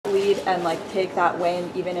and like take that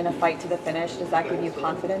win even in a fight to the finish, does that give you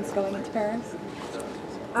confidence going into Paris?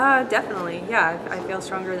 Definitely, yeah. I feel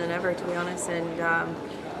stronger than ever, to be honest, and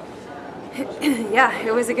yeah,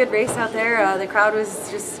 it was a good race out there. The crowd was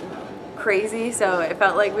just crazy, so it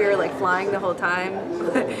felt like we were like flying the whole time.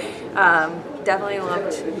 Definitely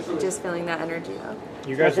loved just feeling that energy though.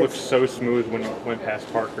 You guys looked so smooth when you went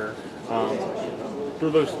past Parker.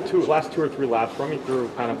 Through those last 2 or 3 laps, run me through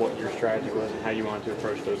kind of what your strategy was and how you wanted to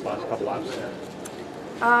approach those last couple laps.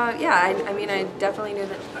 Yeah, I mean, I definitely knew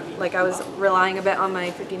that, like, I was relying a bit on my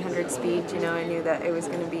 1500 speed. You know, I knew that it was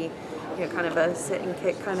going to be, you know, kind of a sit and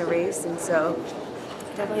kick kind of race, and so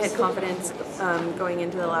definitely had confidence going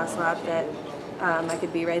into the last lap that I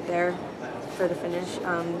could be right there for the finish,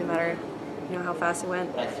 no matter, you know, how fast it went.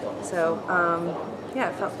 So yeah,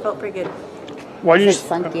 it felt pretty good. Why do you Has it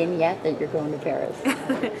sunk in yet that you're going to Paris?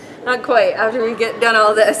 Not quite. After we get done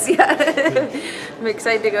all this, yeah. I'm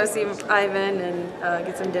excited to go see Ivan and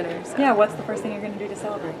get some dinner. So. Yeah, what's the first thing you're going to do to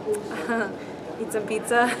celebrate? Eat some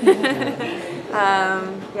pizza.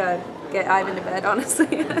 Yeah, get Ivan to bed,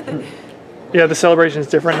 honestly. Yeah, the celebration is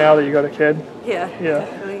different now that you got a kid. Yeah, Yeah.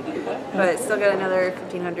 definitely. But still got another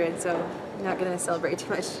 1500, so I'm not going to celebrate too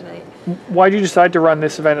much tonight. Why did you decide to run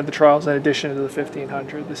this event at the trials in addition to the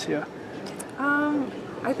 1500 this year?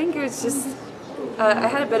 I think it was just, I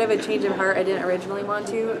had a bit of a change of heart. I didn't originally want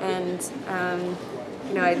to, and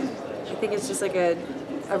you know, I think it's just like a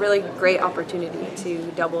really great opportunity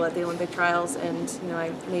to double at the Olympic trials, and you know,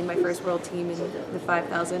 I made my first world team in the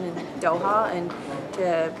 5,000 in Doha, and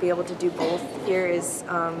to be able to do both here is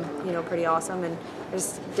you know, pretty awesome, and I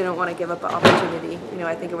just didn't want to give up an opportunity. You know,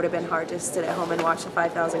 I think it would have been hard to sit at home and watch the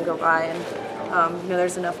 5,000 go by, and you know,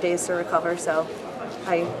 there's enough days to recover, so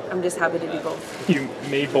I'm just happy to do both. You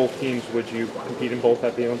made both teams. Would you compete in both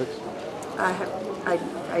at the Olympics? I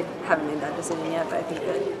haven't made that decision yet, but I think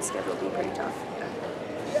the schedule will be pretty tough.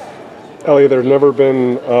 Ellie, there's never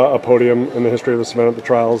been a podium in the history of this event at the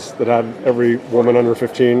trials that had every woman under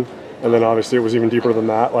 15, and then obviously it was even deeper than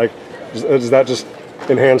that. Like, does that just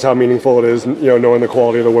enhance how meaningful it is, you know, knowing the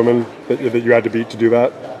quality of the women that you had to beat to do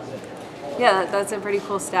that? Yeah, that's a pretty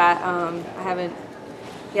cool stat.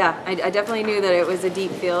 I definitely knew that it was a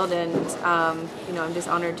deep field, and you know, I'm just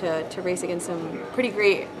honored to race against some pretty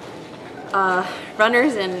great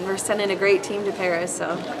runners, and we're sending a great team to Paris.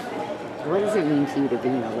 So, What does it mean to you to be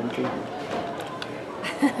an Olympian?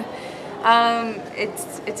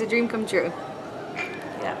 it's a dream come true.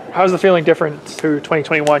 Yeah. How's the feeling different to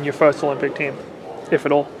 2021, your first Olympic team, if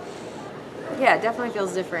at all? Yeah, it definitely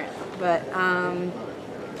feels different, but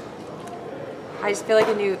I just feel like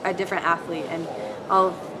a different athlete, and all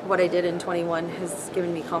of what I did in 21 has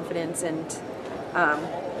given me confidence, and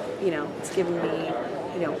you know, it's given me,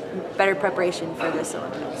 you know, better preparation for this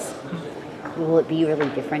Olympics. Will it be really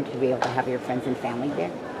different to be able to have your friends and family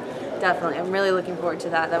there? Definitely, I'm really looking forward to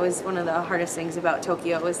that. That was one of the hardest things about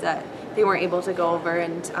Tokyo, was that they weren't able to go over,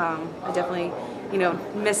 and I definitely, you know,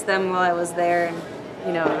 missed them while I was there, and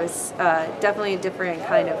you know, it was definitely a different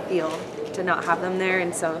kind of feel to not have them there,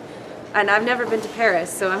 and so. And I've never been to Paris,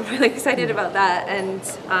 so I'm really excited about that. And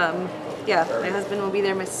yeah, my husband will be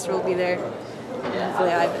there, my sister will be there, and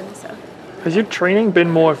hopefully Ivan. So. Has your training been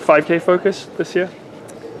more 5K focused this year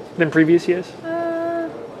than previous years?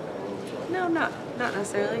 No, not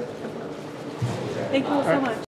necessarily. Thank you all so much.